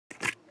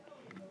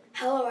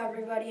Hello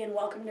everybody and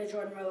welcome to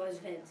Jordan Rolo's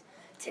Vids.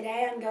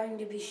 Today I'm going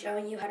to be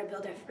showing you how to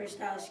build a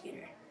freestyle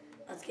scooter.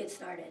 Let's get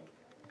started.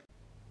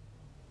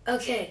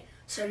 Okay,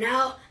 so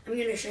now I'm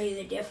going to show you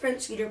the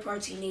different scooter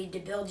parts you need to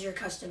build your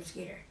custom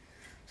scooter.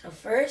 So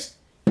first,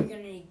 you're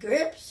going to need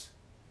grips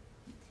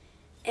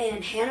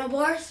and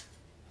handlebars.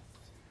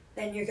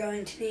 Then you're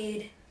going to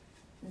need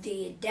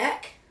the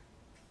deck,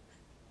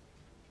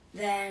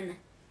 then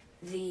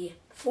the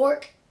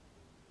fork,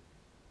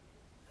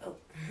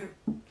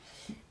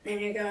 then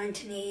you're going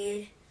to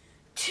need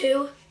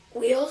 2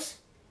 wheels,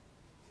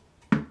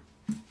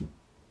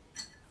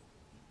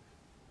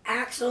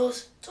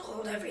 axles to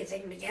hold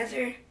everything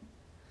together,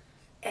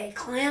 a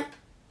clamp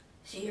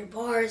so your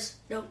bars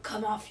don't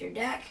come off your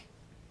deck,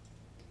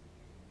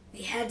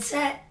 the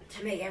headset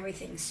to make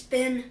everything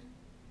spin,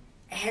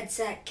 a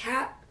headset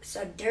cap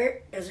so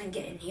dirt doesn't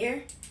get in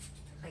here,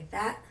 like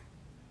that,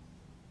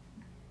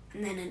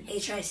 and then an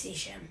HIC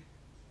shim.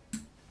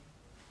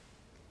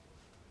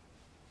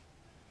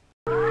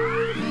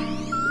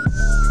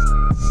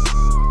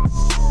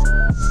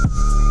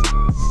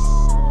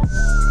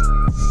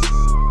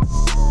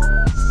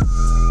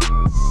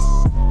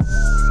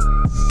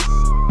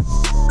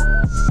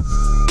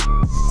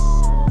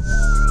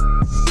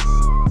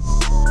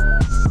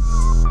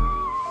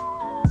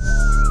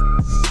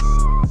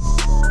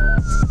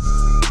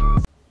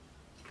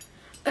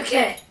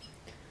 Okay,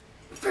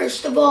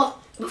 first of all,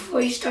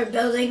 before you start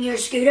building your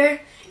scooter,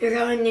 you're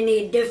going to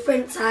need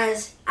different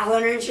size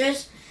Allen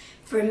wrenches.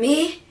 For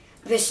me,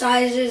 the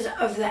sizes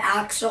of the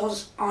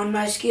axles on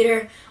my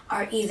scooter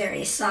are either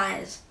a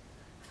size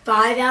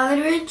 5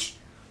 Allen wrench,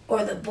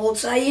 or the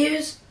bolts I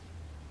use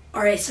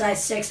are a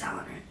size 6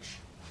 Allen wrench.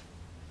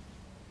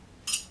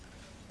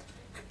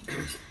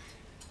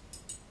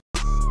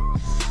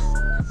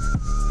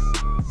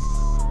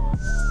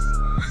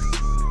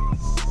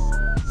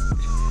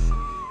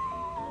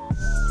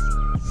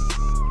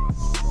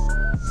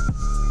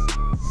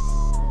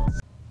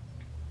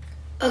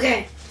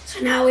 Okay, so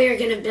now we are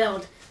going to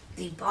build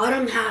the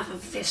bottom half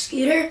of the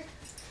scooter.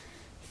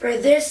 For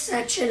this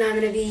section, I'm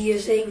going to be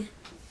using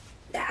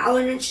the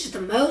Allen wrenches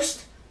the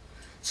most.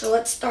 So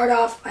let's start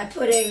off by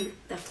putting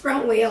the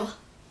front wheel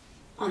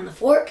on the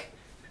fork.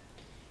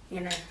 You're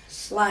going to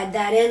slide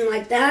that in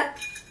like that.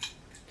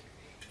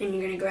 And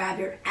you're going to grab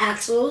your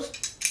axles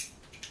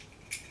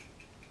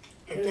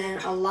and then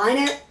align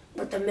it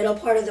with the middle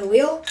part of the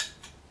wheel.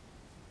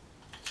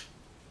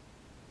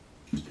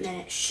 And then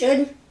it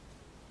should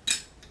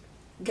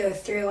go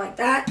through like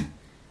that.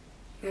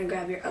 You're going to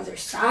grab your other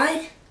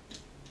side.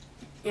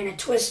 You're going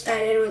to twist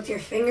that in with your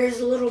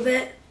fingers a little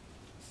bit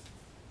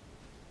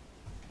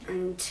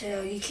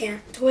until you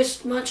can't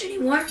twist much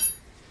anymore.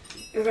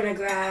 You're going to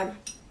grab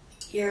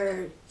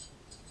your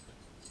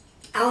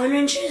Allen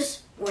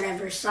wrenches,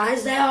 whatever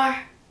size they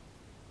are.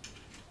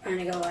 You're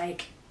going to go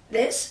like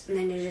this, and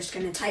then you're just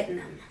going to tighten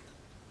them.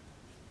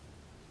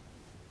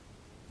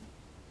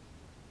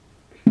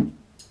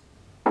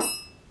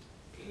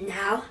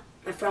 Now,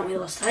 my front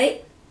wheel is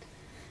tight.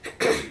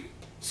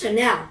 So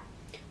now,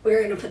 we're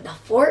going to put the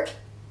fork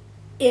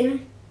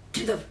into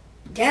the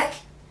deck.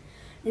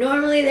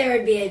 Normally there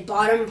would be a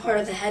bottom part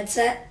of the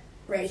headset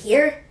right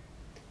here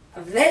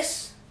of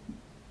this,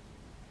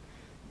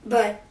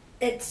 but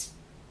it's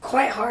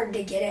quite hard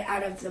to get it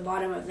out of the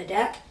bottom of the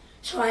deck,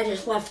 so I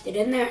just left it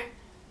in there.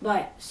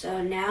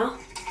 So now,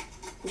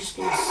 I'm just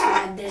going to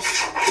slide this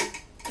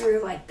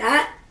through like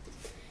that.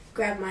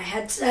 Grab my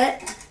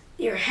headset.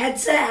 Your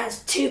headset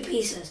has 2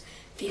 pieces.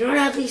 If you don't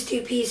have these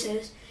 2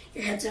 pieces,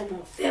 your headset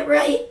won't fit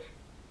right.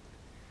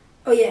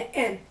 Oh yeah,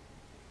 and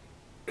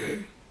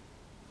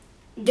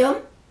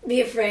don't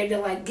be afraid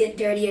to get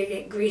dirty or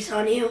get grease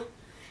on you.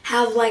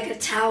 Have a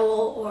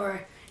towel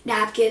or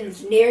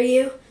napkins near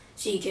you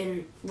so you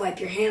can wipe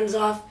your hands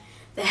off.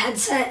 The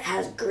headset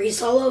has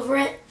grease all over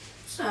it,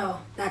 so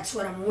that's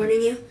what I'm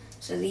warning you.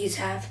 So these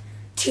have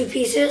 2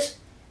 pieces,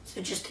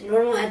 so just a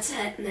normal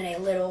headset and then a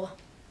little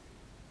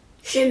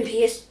shim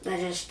piece that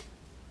just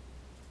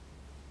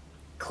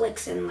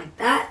clicks in like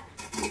that.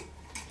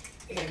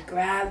 You're going to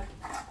grab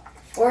the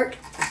fork,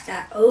 put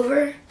that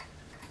over,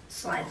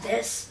 slide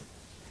this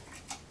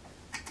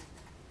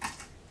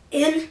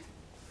in. You're going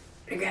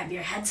to grab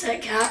your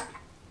headset cap,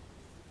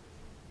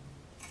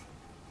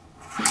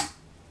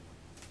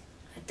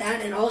 like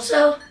that, and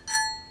also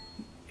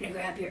you're going to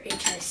grab your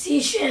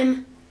HIC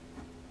shim,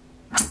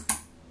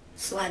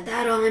 slide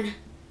that on.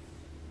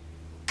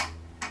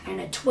 You're going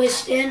to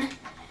twist in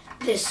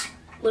this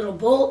little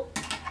bolt.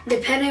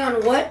 Depending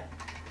on what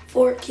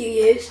fork you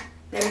use,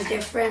 there's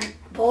different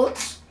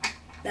bolts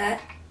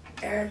that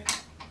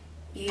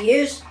you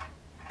use.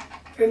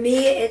 For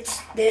me,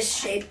 it's this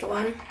shaped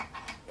one,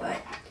 but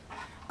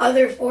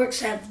other forks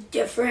have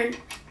different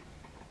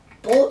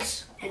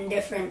bolts and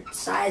different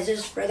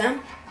sizes for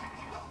them.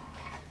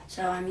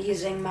 So I'm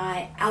using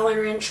my Allen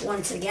wrench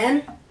once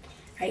again,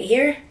 right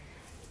here.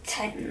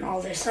 Tighten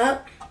all this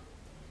up.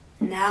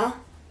 Now,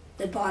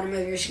 the bottom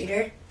of your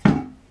scooter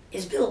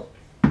is built.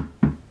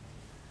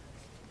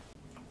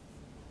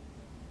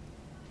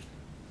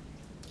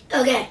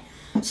 Okay,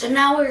 So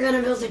now we're going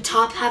to build the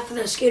top half of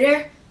the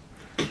scooter.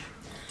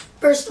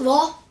 First of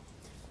all,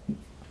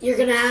 you're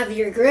going to have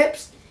your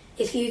grips.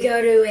 If you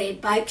go to a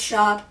bike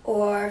shop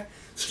or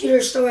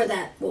scooter store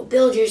that will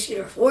build your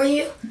scooter for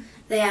you,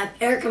 they have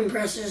air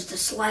compressors to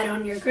slide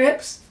on your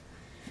grips.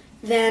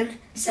 Then,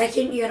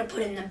 second, you got to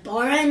put in the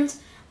bar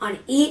ends. On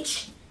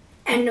each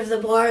end of the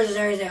bars,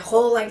 there's a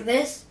hole like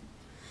this.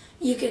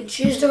 You can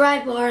choose to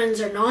ride bar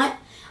ends or not.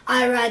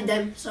 I ride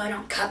them so I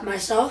don't cut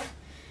myself.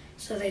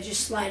 So they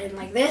just slide in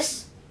like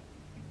this.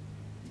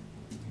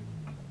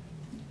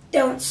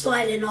 Don't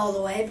slide in all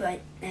the way,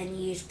 but then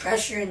you use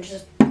pressure and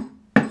just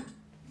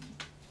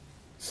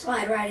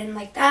slide right in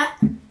like that.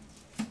 And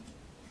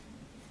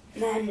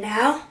then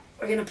now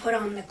we're going to put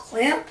on the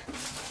clamp.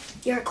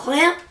 Your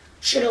clamp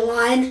should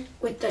align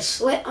with the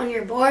slit on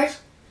your bars.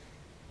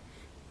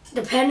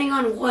 Depending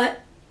on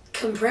what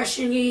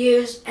compression you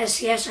use,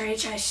 SCS or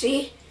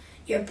HIC,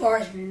 your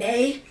bars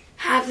may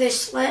have this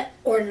slit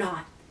or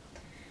not.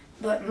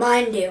 But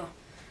mine do.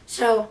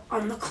 So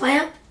on the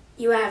clamp,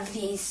 you have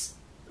these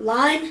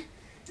line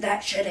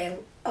that should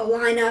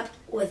align up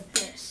with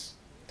this.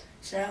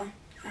 So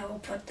I will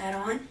put that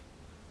on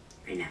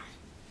right now.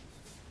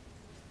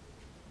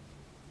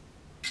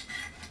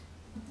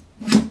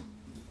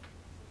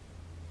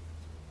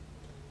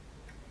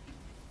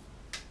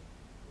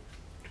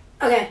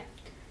 Okay,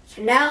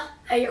 so now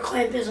that your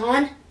clamp is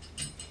on,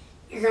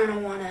 you're going to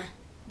want to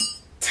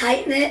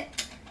tighten it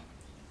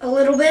a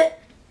little bit.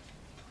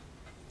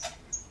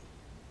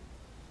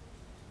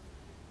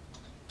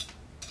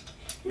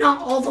 Not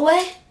all the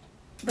way,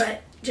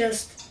 but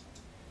just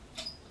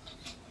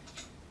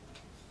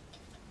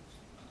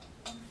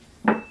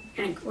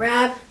and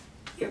grab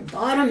your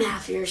bottom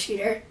half of your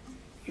scooter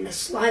and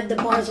slide the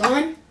bars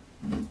on.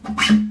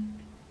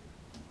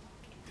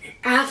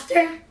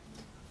 After,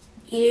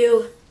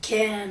 you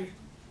can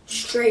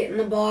straighten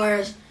the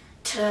bars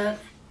to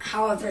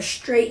however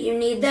straight you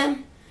need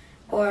them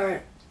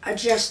or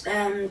adjust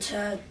them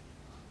to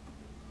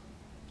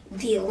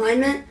the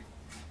alignment.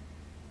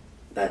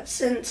 But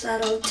since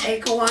that'll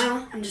take a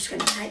while, I'm just going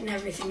to tighten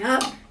everything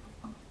up.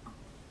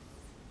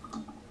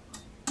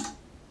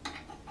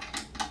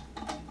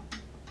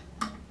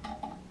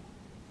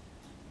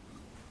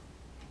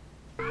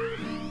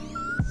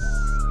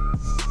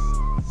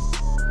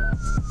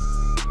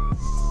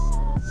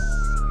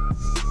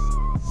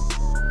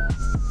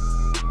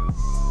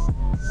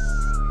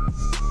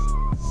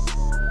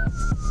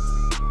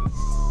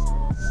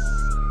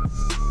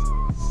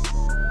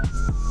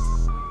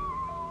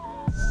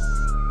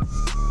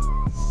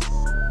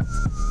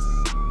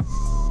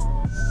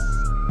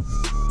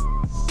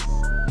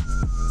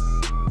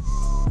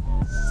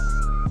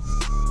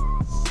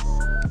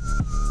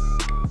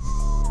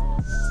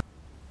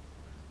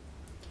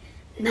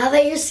 Now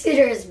that your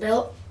scooter is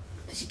built,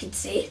 as you can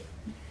see,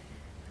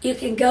 you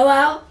can go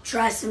out,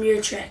 try some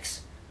new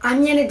tricks.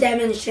 I'm going to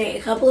demonstrate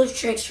a couple of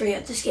tricks for you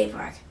at the skate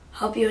park.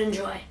 Hope you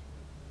enjoy.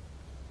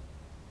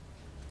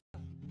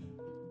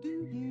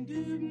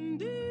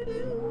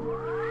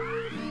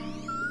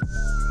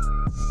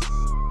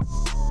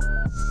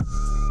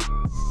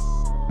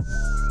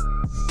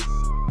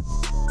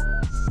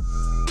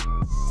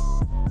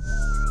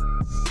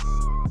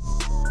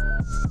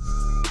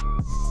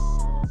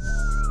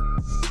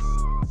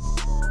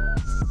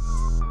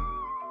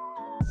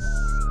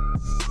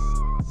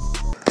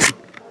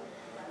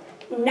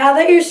 Now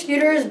that your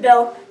scooter is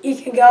built, you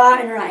can go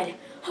out and ride.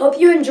 Hope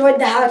you enjoyed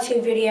the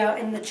how-to video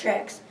and the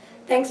tricks.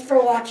 Thanks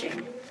for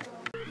watching.